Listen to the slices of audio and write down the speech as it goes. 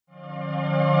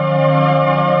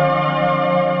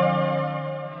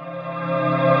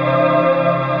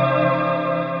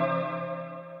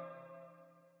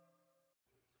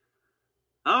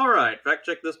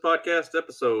Check This Podcast,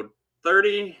 episode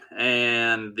 30,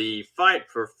 and the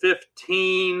fight for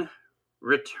 15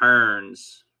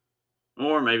 returns.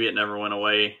 Or maybe it never went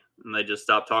away, and they just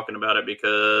stopped talking about it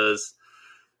because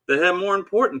they have more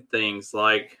important things,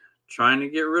 like trying to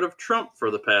get rid of Trump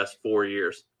for the past 4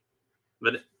 years.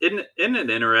 But isn't it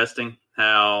interesting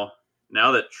how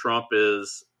now that Trump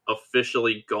is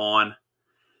officially gone,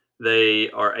 they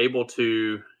are able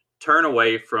to turn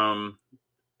away from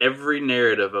every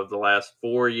narrative of the last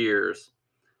 4 years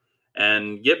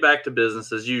and get back to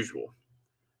business as usual.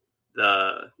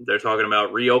 They're talking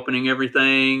about reopening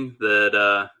everything,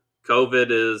 that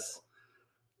COVID is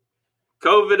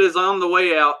on the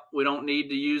way out. We don't need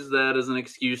to use that as an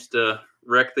excuse to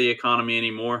wreck the economy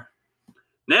anymore.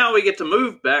 Now we get to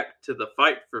move back to the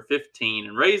fight for 15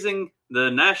 and raising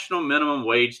the national minimum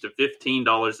wage to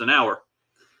 $15 an hour.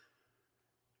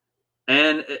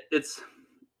 And it's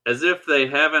as if they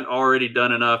haven't already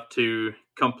done enough to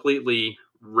completely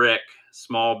wreck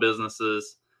small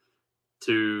businesses,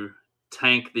 to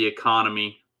tank the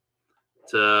economy,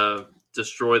 to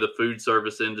destroy the food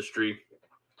service industry,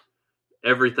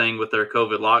 everything with their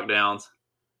COVID lockdowns.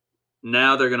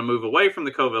 Now they're going to move away from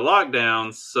the COVID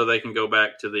lockdowns so they can go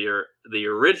back to the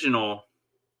original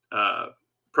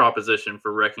proposition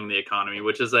for wrecking the economy,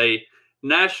 which is a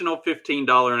national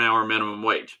 $15 an hour minimum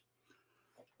wage.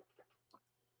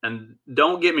 And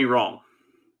don't get me wrong,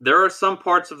 there are some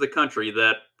parts of the country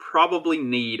that probably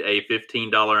need a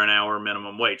 $15 an hour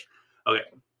minimum wage. Okay,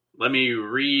 let me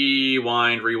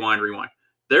rewind.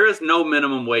 There is no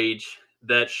minimum wage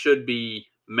that should be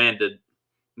mandated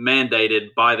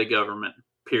by the government,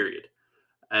 period.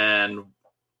 And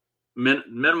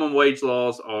minimum wage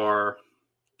laws are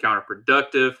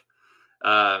counterproductive.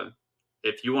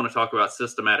 If you want to talk about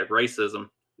systematic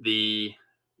racism,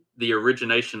 the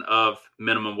origination of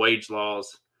minimum wage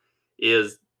laws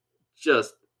is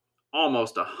just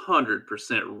almost 100%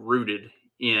 rooted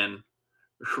in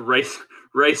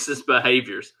racist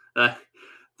behaviors.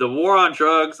 The war on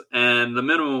drugs and the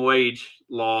minimum wage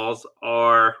laws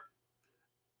are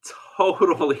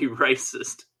totally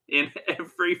racist in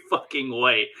every fucking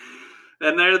way.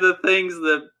 And they're the things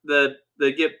that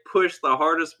get pushed the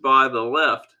hardest by the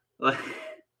left. Like,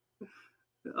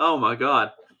 oh my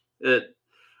God.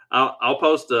 I'll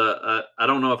post I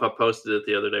don't know if I posted it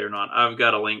the other day or not. I've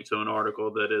got a link to an article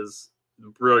that is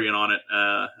brilliant on it.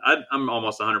 I'm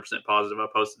almost 100% positive I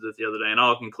posted it the other day, and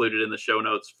I'll include it in the show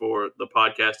notes for the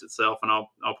podcast itself, and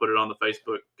I'll put it on the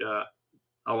Facebook.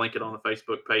 I'll link it on the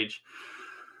Facebook page.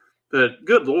 But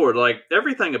good Lord, like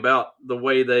everything about the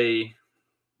way they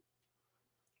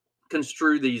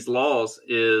construe these laws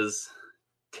is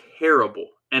terrible,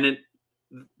 and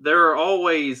there are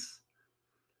always.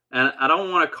 And I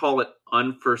don't want to call it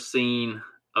unforeseen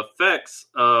effects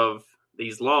of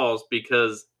these laws,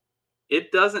 because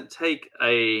it doesn't take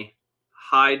a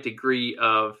high degree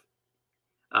of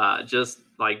just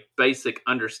like basic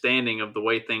understanding of the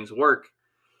way things work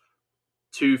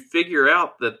to figure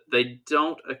out that they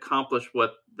don't accomplish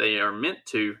what they are meant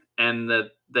to, and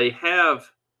that they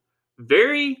have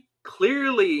very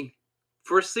clearly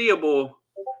foreseeable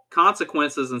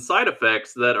consequences and side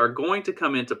effects that are going to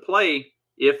come into play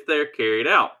if they're carried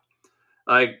out.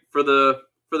 Like for the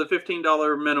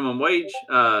 $15 minimum wage,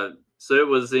 so it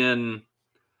was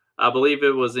I believe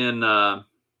it was in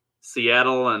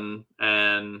Seattle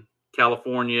and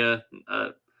California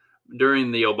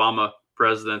during the Obama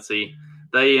presidency.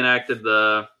 They enacted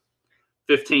the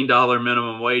 $15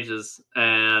 minimum wages,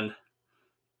 and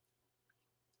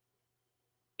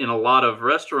in a lot of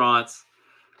restaurants,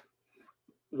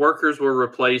 workers were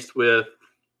replaced with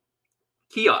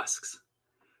kiosks.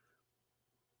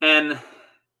 And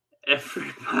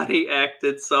everybody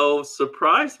acted so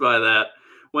surprised by that.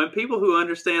 When people who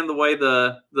understand the way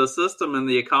the system and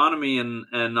the economy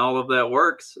and all of that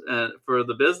works for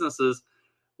the businesses,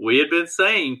 we had been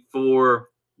saying for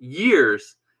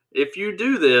years, if you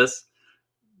do this,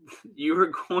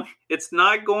 it's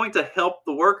not going to help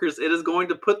the workers. It is going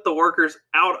to put the workers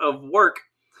out of work,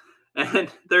 and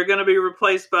they're going to be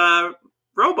replaced by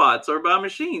robots or by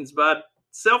machines, by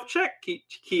self-check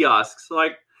kiosks.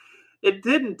 Like, it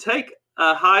didn't take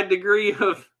a high degree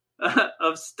of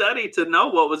study to know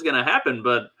what was going to happen,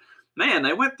 but man,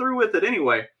 they went through with it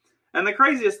anyway. And the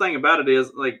craziest thing about it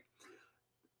is, like,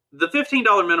 the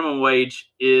 $15 minimum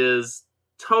wage is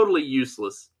totally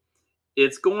useless.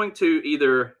 It's going to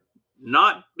either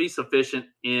not be sufficient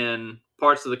in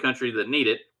parts of the country that need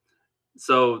it.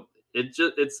 So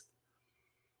it's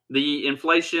the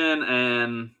inflation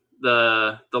and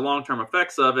the long-term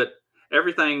effects of it.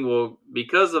 Everything will,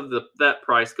 because of that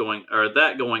price going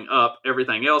up,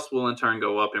 everything else will in turn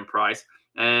go up in price.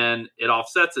 and it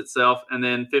offsets itself, and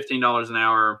then $15 an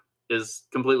hour is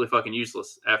completely fucking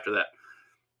useless after that.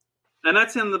 And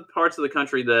that's in the parts of the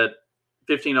country that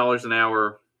 $15 an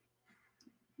hour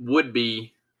would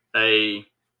be a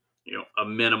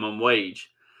minimum wage.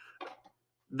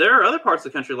 There are other parts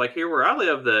of the country, like here where I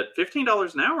live, that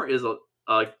 $15 an hour is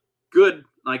a good,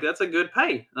 like, that's a good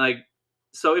pay. Like,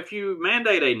 so if you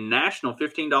mandate a national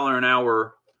 $15 an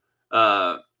hour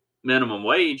minimum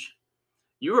wage,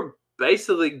 you are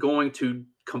basically going to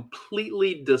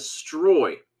completely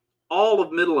destroy all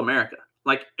of middle America.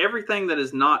 Like, everything that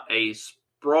is not a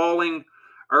sprawling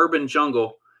urban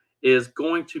jungle is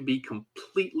going to be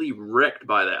completely wrecked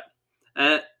by that.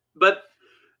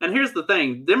 And here's the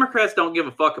thing, Democrats don't give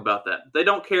a fuck about that. They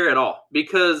don't care at all,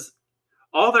 because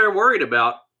all they're worried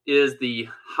about is the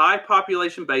high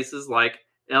population bases like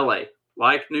LA,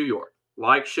 like New York,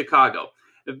 like Chicago.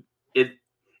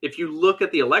 If you look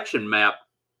at the election map,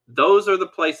 those are the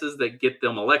places that get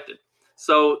them elected.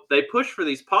 So they push for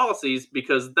these policies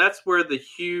because that's where the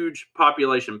huge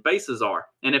population bases are.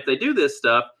 And if they do this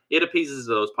stuff, it appeases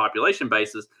those population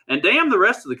bases. And damn the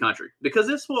rest of the country, because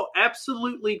this will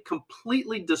absolutely,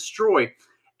 completely destroy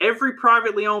every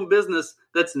privately owned business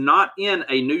that's not in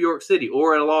a New York City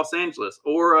or a Los Angeles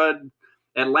or a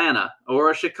Atlanta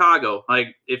or a Chicago.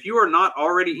 Like, if you are not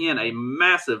already in a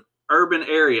massive urban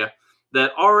area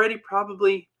that already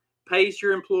probably pays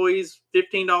your employees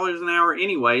 $15 an hour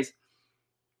anyways,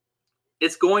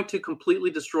 it's going to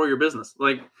completely destroy your business.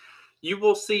 Like, you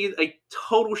will see a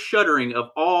total shuttering of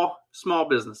all small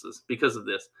businesses because of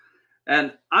this.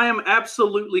 And I am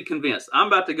absolutely convinced. I'm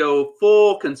about to go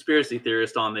full conspiracy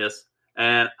theorist on this,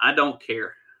 and I don't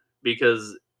care,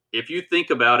 because if you think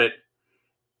about it,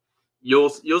 you'll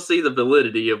see the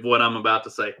validity of what I'm about to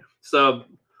say. So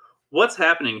what's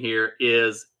happening here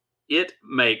is it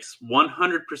makes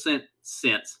 100%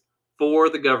 sense for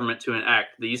the government to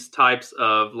enact these types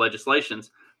of legislations,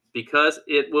 because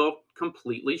it will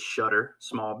completely shutter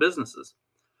small businesses.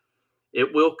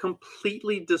 It will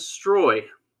completely destroy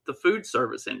the food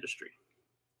service industry.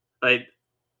 I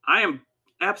am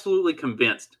absolutely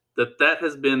convinced that that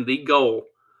has been the goal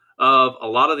of a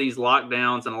lot of these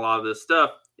lockdowns and a lot of this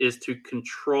stuff, is to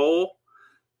control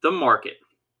the market,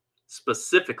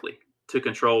 specifically to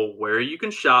control where you can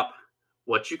shop,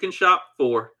 what you can shop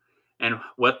for, and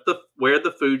where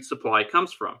the food supply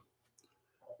comes from.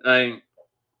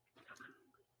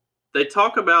 They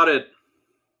talk about it.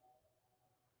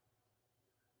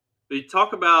 We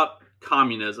talk about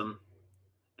communism,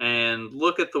 and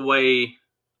look at the way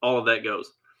all of that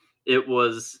goes. It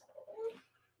was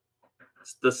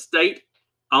the state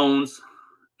owns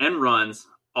and runs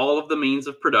all of the means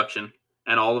of production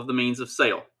and all of the means of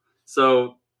sale.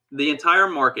 So the entire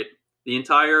market, the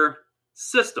entire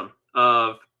system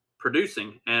of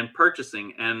producing and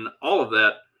purchasing and all of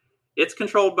that, it's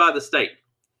controlled by the state.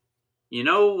 You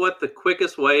know what the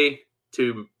quickest way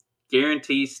to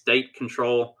guarantee state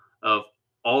control of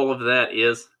all of that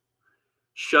is?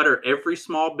 Shutter every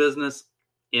small business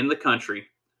in the country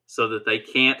so that they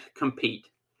can't compete.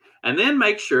 And then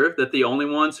make sure that the only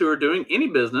ones who are doing any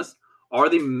business are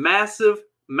the massive,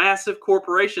 massive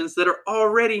corporations that are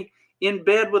already in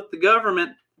bed with the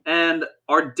government and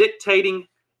are dictating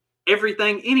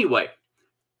everything anyway.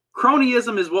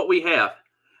 Cronyism is what we have.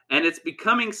 And it's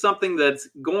becoming something that's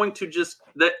going to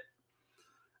that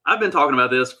I've been talking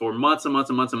about this for months and months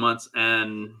and months and months,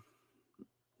 and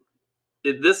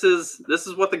this is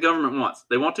what the government wants.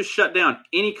 They want to shut down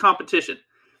any competition.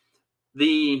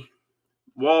 The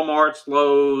Walmarts,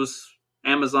 Lowe's,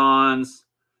 Amazons,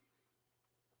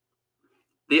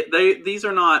 these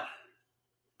are not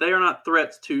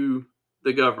threats to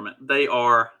the government. They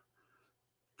are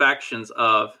factions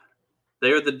of,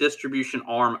 they are the distribution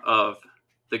arm of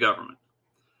the government.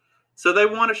 So they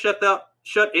want to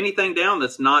shut anything down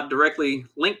that's not directly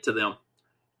linked to them.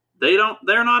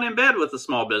 They're not in bed with the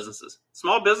small businesses.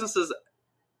 Small businesses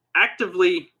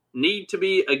actively need to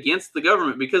be against the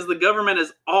government, because the government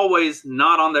is always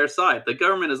not on their side. The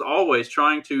government is always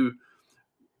trying to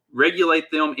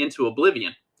regulate them into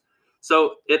oblivion.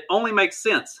 So it only makes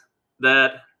sense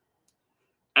that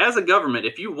as a government,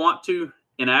 if you want to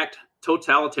enact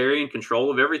totalitarian control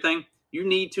of everything, you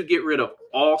need to get rid of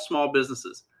all small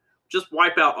businesses. Just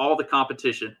wipe out all the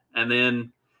competition, and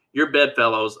then your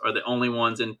bedfellows are the only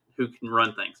ones who can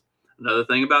run things. Another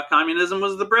thing about communism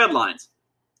was the bread lines.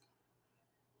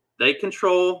 They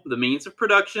control the means of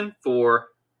production for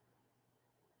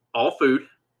all food,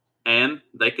 and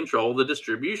they control the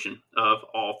distribution of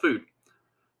all food.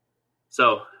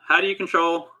 So how do you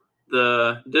control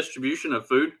the distribution of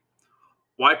food?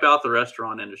 Wipe out the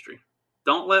restaurant industry.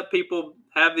 Don't let people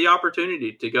have the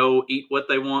opportunity to go eat what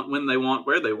they want, when they want,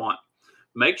 where they want.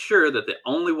 Make sure that the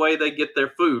only way they get their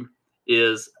food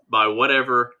is by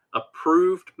whatever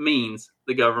approved means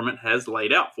the government has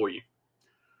laid out for you.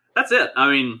 That's it. I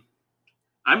mean,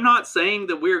 I'm not saying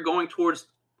that we're going towards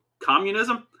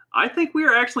communism. I think we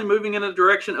are actually moving in a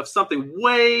direction of something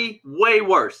way, way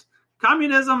worse.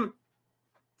 Communism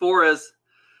for us.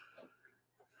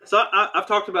 So I've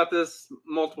talked about this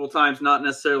multiple times, not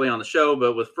necessarily on the show,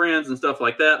 but with friends and stuff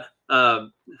like that.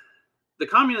 The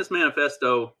Communist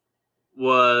Manifesto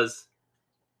was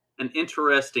an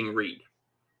interesting read.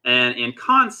 And in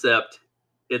concept,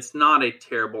 it's not a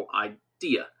terrible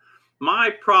idea.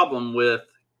 My problem with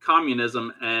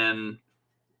communism and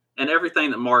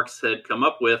everything that Marx had come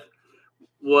up with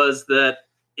was that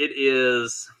it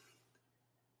is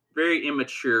very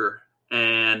immature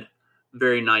and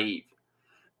very naive.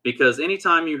 Because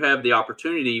anytime you have the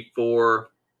opportunity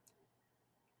for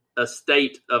a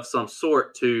state of some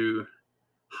sort to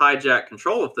hijack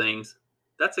control of things,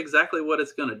 that's exactly what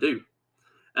it's going to do.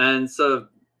 And so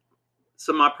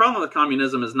my problem with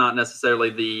communism is not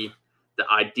necessarily the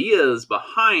ideas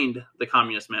behind the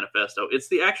Communist Manifesto. It's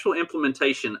the actual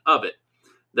implementation of it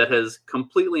that has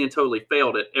completely and totally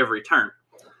failed at every turn.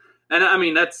 And I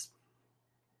mean, that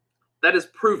is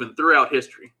proven throughout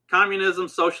history. Communism,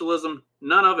 socialism,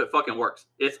 none of it fucking works.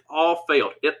 It's all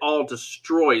failed. It all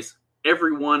destroys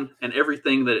everyone and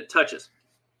everything that it touches.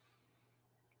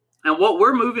 And what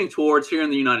we're moving towards here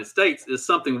in the United States is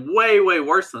something way, way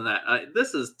worse than that.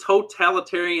 This is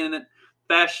totalitarian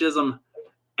fascism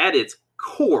at its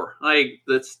core. Like,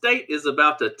 the state is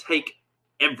about to take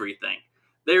everything.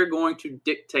 They're going to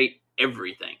dictate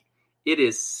everything. It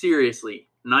is seriously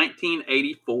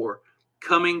 1984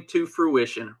 coming to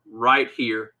fruition right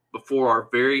here before our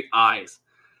very eyes.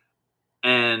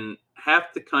 And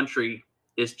half the country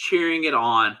is cheering it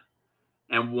on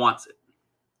and wants it.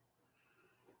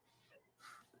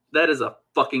 That is a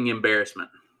fucking embarrassment.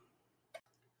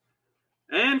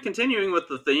 And continuing with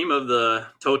the theme of the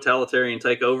totalitarian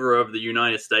takeover of the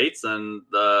United States and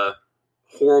the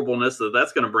horribleness that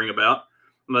that's going to bring about,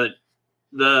 but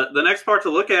the next part to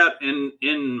look at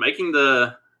in making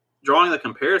drawing the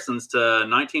comparisons to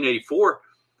 1984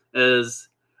 is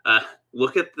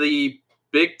look at the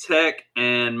big tech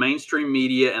and mainstream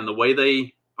media and the way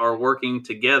they are working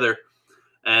together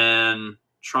and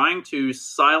trying to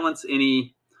silence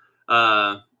any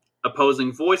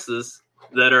opposing voices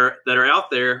that are out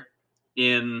there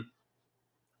in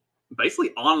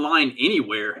basically online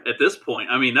anywhere at this point.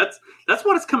 I mean, that's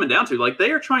what it's coming down to. Like,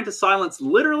 they are trying to silence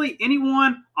literally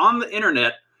anyone on the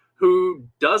internet who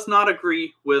does not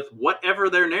agree with whatever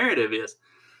their narrative is.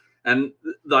 And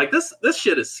like, this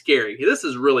shit is scary. This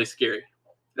is really scary.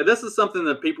 And this is something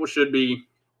that people should be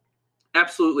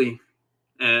absolutely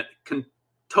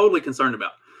totally concerned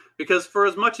about. Because for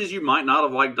as much as you might not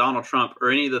have liked Donald Trump or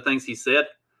any of the things he said,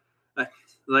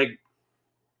 like,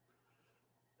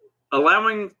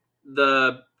 allowing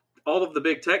all of the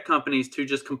big tech companies to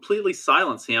just completely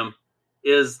silence him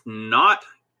is not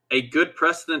a good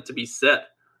precedent to be set.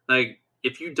 Like,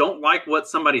 if you don't like what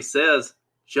somebody says,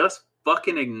 just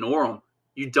fucking ignore them.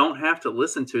 You don't have to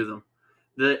listen to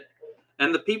them.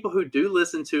 And the people who do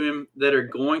listen to him that are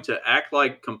going to act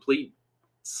like complete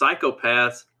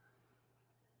psychopaths,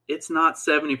 it's not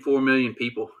 74 million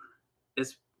people.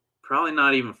 It's probably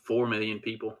not even 4 million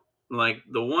people. Like,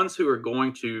 the ones who are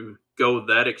going to go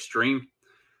that extreme,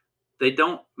 they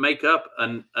don't make up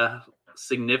a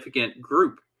significant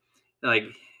group. Like,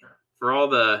 for all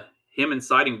him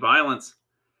inciting violence,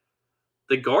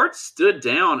 the guards stood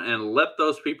down and let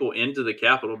those people into the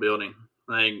Capitol building.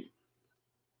 Like,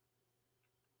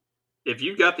 if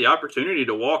you've got the opportunity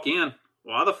to walk in,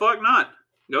 why the fuck not?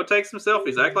 Go take some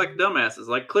selfies, act like dumbasses.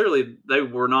 Like, clearly they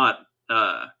were not,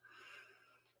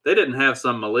 they didn't have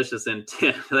some malicious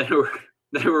intent. They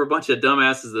were a bunch of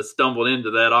dumbasses that stumbled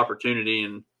into that opportunity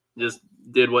and just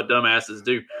did what dumbasses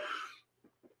do.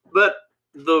 But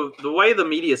the way the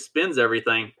media spins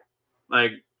everything,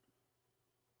 like,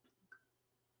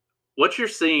 what you're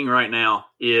seeing right now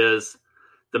is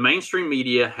the mainstream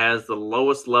media has the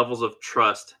lowest levels of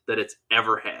trust that it's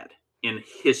ever had in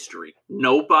history.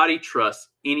 Nobody trusts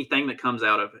anything that comes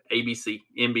out of ABC,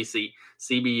 NBC,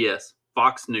 CBS,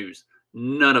 Fox News.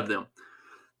 None of them.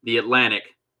 The Atlantic,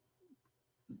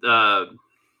 the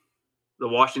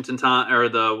Washington Times, or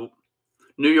the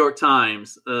New York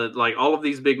Times, like all of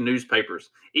these big newspapers,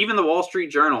 even the Wall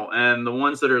Street Journal and the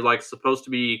ones that are like supposed to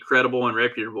be credible and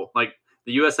reputable, like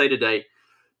the USA Today,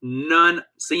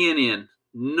 CNN,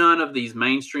 none of these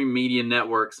mainstream media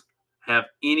networks have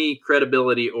any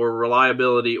credibility or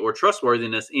reliability or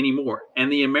trustworthiness anymore.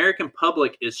 And the American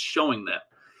public is showing that.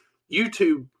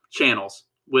 YouTube channels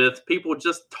with people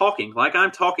just talking like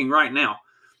I'm talking right now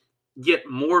get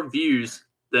more views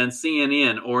than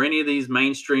CNN or any of these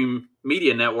mainstream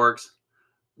media networks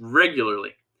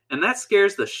regularly. And that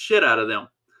scares the shit out of them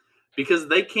because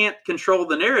they can't control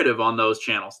the narrative on those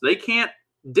channels. They can't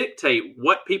dictate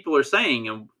what people are saying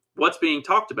and what's being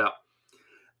talked about.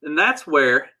 And that's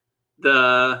where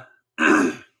the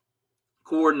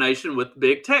coordination with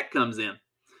big tech comes in.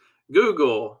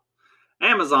 Google,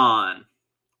 Amazon,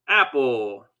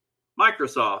 Apple,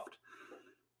 Microsoft.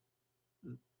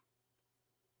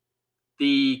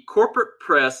 The corporate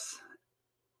press,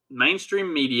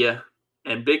 mainstream media,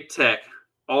 and big tech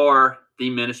are the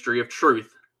ministry of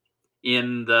truth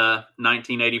in the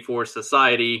 1984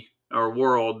 society or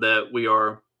world that we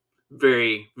are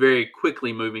very, very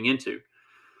quickly moving into.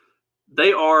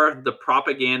 They are the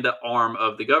propaganda arm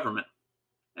of the government.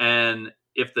 And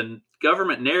if the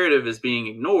government narrative is being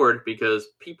ignored because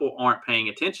people aren't paying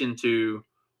attention to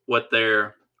what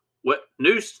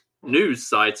news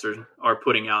sites are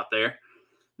putting out there,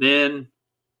 then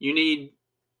you need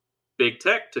big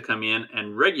tech to come in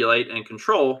and regulate and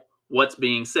control what's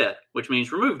being said, which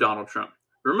means remove Donald Trump,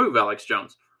 remove Alex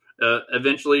Jones,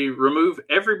 eventually remove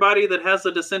everybody that has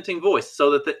a dissenting voice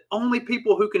so that the only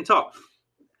people who can talk.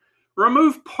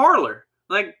 Remove Parler.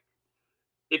 Like,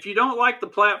 if you don't like the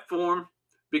platform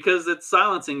because it's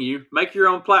silencing you, make your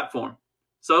own platform.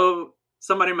 So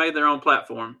somebody made their own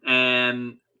platform,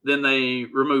 and then they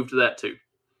removed that too.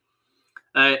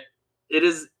 It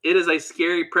is a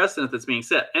scary precedent that's being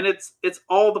set, and it's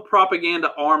all the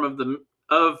propaganda arm of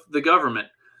the government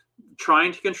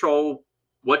trying to control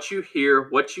what you hear,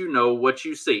 what you know, what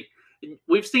you see.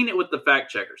 We've seen it with the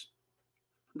fact checkers.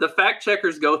 The fact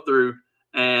checkers go through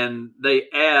and they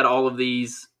add all of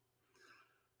these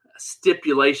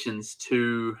stipulations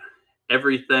to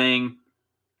everything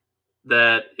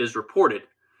that is reported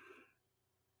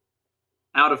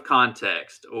out of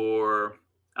context or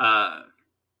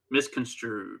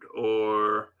misconstrued,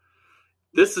 or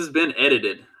this has been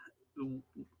edited.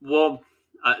 Well,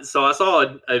 so I saw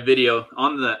a video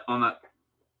on the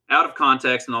out of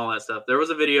context and all that stuff. There was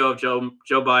a video of Joe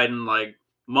Biden like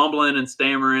mumbling and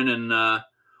stammering and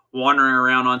wandering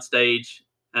around on stage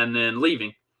and then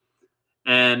leaving.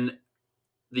 And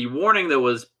the warning that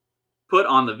was put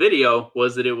on the video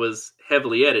was that it was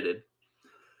heavily edited.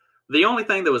 The only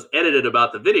thing that was edited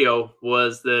about the video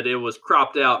was that it was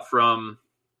cropped out from,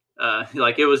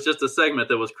 like it was just a segment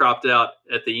that was cropped out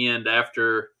at the end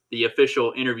after the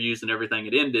official interviews and everything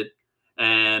had ended,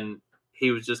 and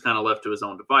he was just kind of left to his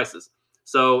own devices.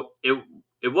 So it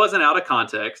wasn't out of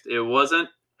context. It wasn't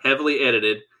heavily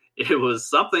edited. It was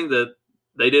something that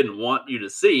they didn't want you to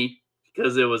see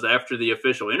because it was after the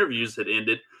official interviews had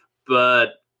ended,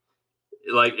 but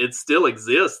like it still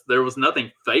exists. There was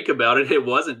nothing fake about it. It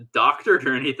wasn't doctored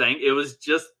or anything. It was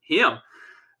just him.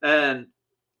 And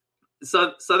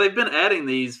so they've been adding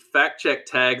these fact check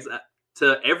tags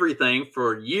to everything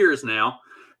for years now,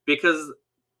 because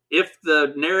if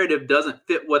the narrative doesn't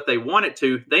fit what they want it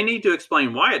to, they need to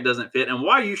explain why it doesn't fit and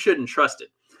why you shouldn't trust it.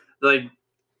 Like,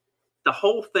 the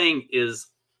whole thing is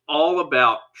all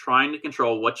about trying to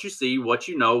control what you see, what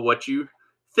you know, what you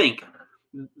think.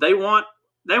 They want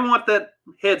that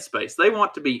headspace. They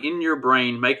want to be in your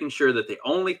brain, making sure that the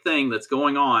only thing that's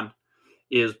going on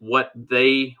is what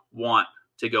they want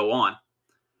to go on.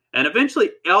 And eventually,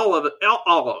 all of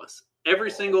us, every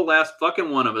single last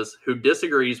fucking one of us who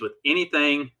disagrees with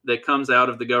anything that comes out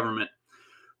of the government,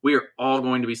 we are all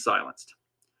going to be silenced.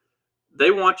 They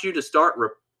want you to start,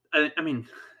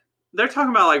 they're talking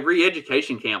about like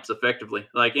re-education camps effectively.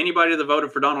 Like anybody that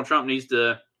voted for Donald Trump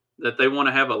that they want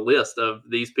to have a list of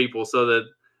these people so that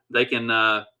they can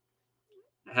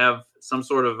have some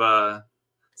sort of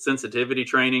sensitivity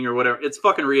training or whatever. It's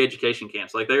fucking re-education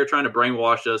camps. Like they are trying to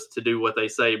brainwash us to do what they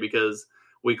say because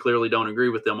we clearly don't agree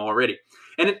with them already.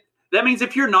 And that means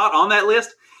if you're not on that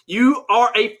list, you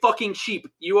are a fucking sheep.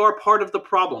 You are part of the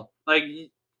problem. Like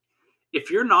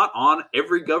if you're not on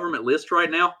every government list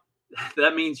right now,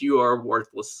 that means you are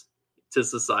worthless to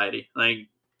society. Like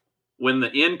when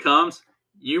the end comes,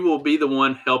 you will be the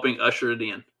one helping usher it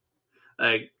in.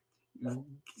 Like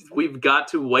we've got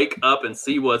to wake up and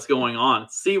see what's going on,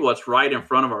 see what's right in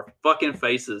front of our fucking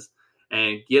faces,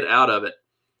 and get out of it.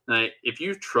 If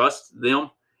you trust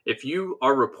them, if you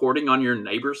are reporting on your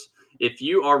neighbors, if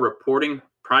you are reporting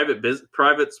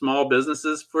private small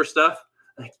businesses for stuff,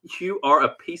 like you are a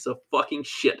piece of fucking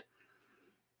shit.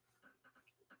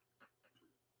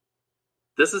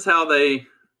 This is how they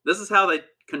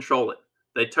control it.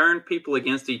 They turn people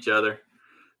against each other.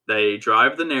 They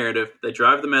drive the narrative. They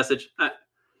drive the message.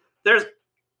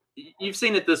 You've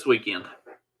seen it this weekend.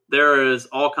 There is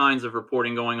all kinds of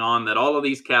reporting going on that all of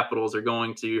these capitals are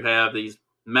going to have these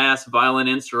mass violent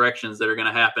insurrections that are going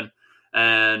to happen.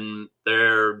 And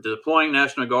they're deploying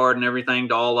National Guard and everything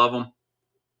to all of them.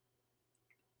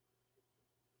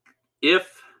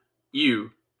 If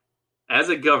you, as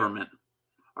a government,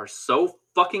 are so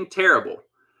fucking terrible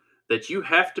that you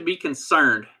have to be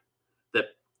concerned that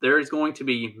there is going to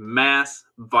be mass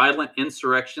violent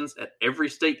insurrections at every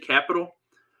state capital,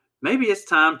 maybe it's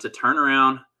time to turn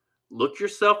around, look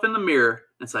yourself in the mirror,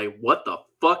 and say, what the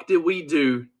fuck did we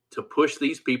do to push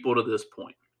these people to this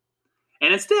point?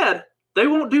 And instead, they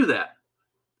won't do that.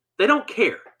 They don't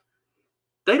care.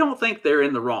 They don't think they're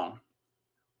in the wrong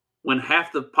when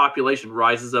half the population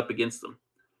rises up against them.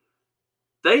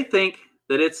 They think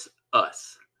that it's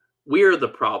us. We're the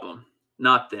problem,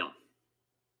 not them.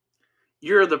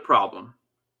 You're the problem,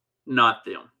 not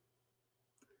them.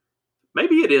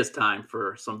 Maybe it is time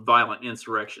for some violent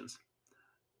insurrections.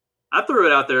 I threw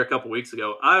it out there a couple weeks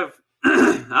ago. I've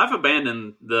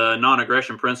abandoned the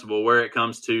non-aggression principle where it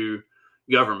comes to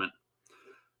government.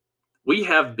 We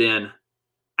have been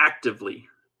actively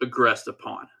aggressed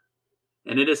upon,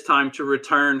 and it is time to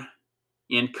return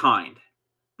in kind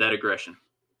that aggression.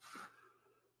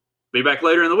 Be back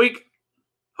later in the week.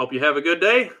 Hope you have a good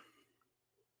day.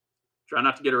 Try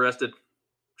not to get arrested.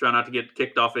 Try not to get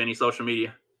kicked off any social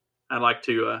media. I'd like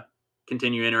to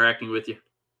continue interacting with you.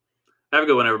 Have a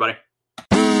good one, everybody.